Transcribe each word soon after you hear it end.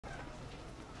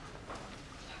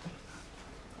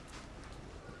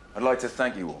I'd like to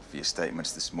thank you all for your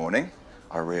statements this morning.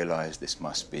 I realise this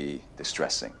must be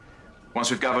distressing.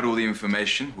 Once we've gathered all the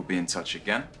information, we'll be in touch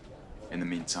again. In the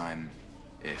meantime,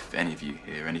 if any of you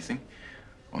hear anything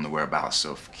on the whereabouts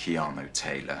of Keanu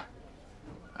Taylor,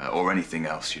 or anything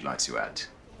else you'd like to add,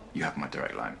 you have my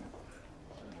direct line.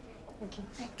 Thank you.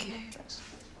 Thank you. Thanks.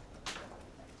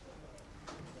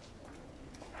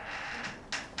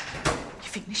 You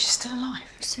think she's still alive?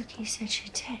 Suki said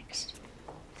she'd text.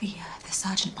 The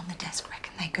sergeant on the desk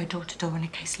reckon they go door to door in a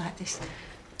case like this.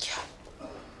 Yeah.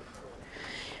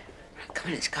 Come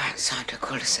on, let's go outside. I'll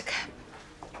call us a cab.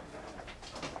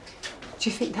 Do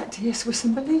you think that DS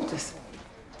Wilson believed us?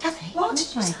 Kathy, What? what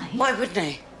did you say? Why wouldn't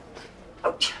he?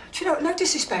 Oh, do you know, no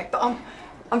disrespect, but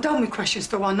I'm done with crashes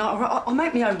for one night. I'll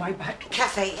make my own way back.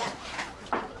 Kathy,